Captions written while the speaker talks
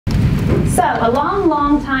So, a long,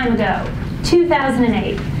 long time ago,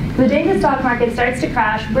 2008, the day the stock market starts to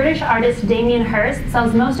crash, British artist Damien Hirst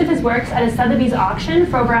sells most of his works at a Sotheby's auction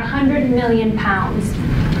for over £100 million.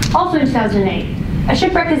 Also in 2008, a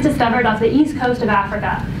shipwreck is discovered off the east coast of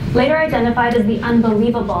Africa. Later identified as the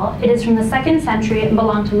Unbelievable, it is from the 2nd century and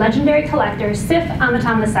belonged to legendary collector Sif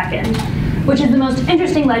Amatam II, which is the most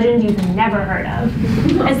interesting legend you've never heard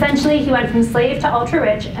of. Essentially, he went from slave to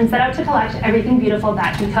ultra-rich and set out to collect everything beautiful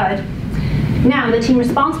that he could. Now, the team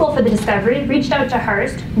responsible for the discovery reached out to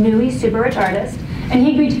Hirst, newly super-rich artist, and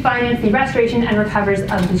he agreed to finance the restoration and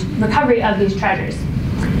recovery of these treasures.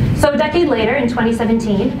 So a decade later, in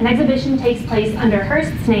 2017, an exhibition takes place under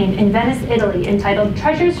Hirst's name in Venice, Italy, entitled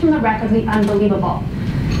Treasures from the Wreck of the Unbelievable.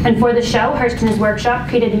 And for the show, Hirst and his workshop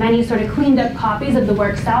created many sort of cleaned up copies of the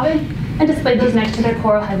work salvaged and displayed those next to their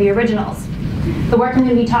coral heavy originals. The work I'm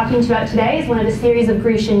going to be talking to you about today is one of a series of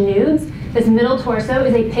Grecian nudes. This middle torso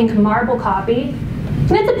is a pink marble copy,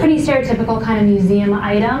 and it's a pretty stereotypical kind of museum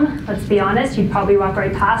item. Let's be honest, you'd probably walk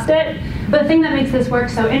right past it. But the thing that makes this work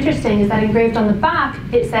so interesting is that engraved on the back,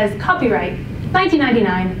 it says copyright,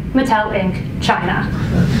 1999, Mattel Inc., China.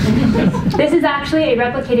 This is actually a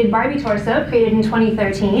replicated Barbie torso created in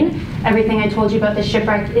 2013. Everything I told you about the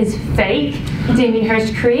shipwreck is fake. Damien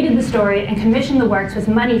Hirst created the story and commissioned the works with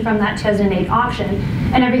money from that 2008 auction,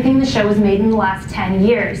 and everything in the show was made in the last 10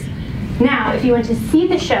 years. Now, if you went to see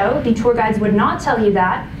the show, the tour guides would not tell you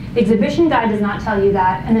that, the exhibition guide does not tell you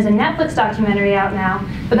that, and there's a Netflix documentary out now,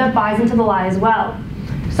 but that buys into the lie as well.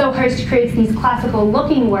 So Hirst creates these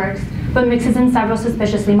classical-looking works, but mixes in several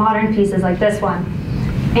suspiciously modern pieces like this one.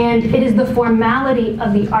 And it is the formality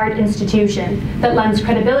of the art institution that lends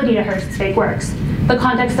credibility to Hirst's fake works. The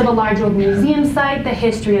context of a large old museum site, the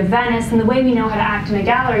history of Venice, and the way we know how to act in a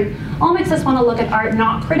gallery all makes us want to look at art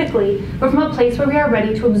not critically, but from a place where we are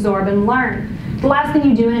ready to absorb and learn. The last thing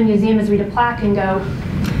you do in a museum is read a plaque and go,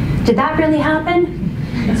 did that really happen?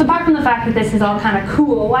 So apart from the fact that this is all kind of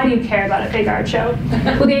cool, why do you care about a fake art show?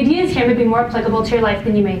 Well, the ideas here may be more applicable to your life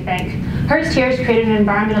than you may think. Hirst here has created an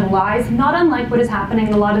environment of lies, not unlike what is happening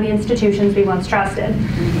in a lot of the institutions we once trusted.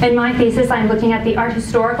 In my thesis, I'm looking at the art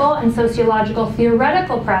historical and sociological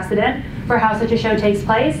theoretical precedent for how such a show takes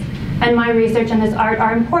place, and my research on this art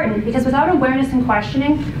are important because without awareness and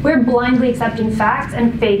questioning, we're blindly accepting facts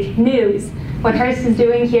and fake news. What Hirst is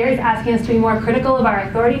doing here is asking us to be more critical of our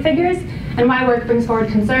authority figures, and my work brings forward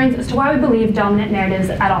concerns as to why we believe dominant narratives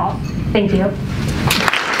at all. Thank you.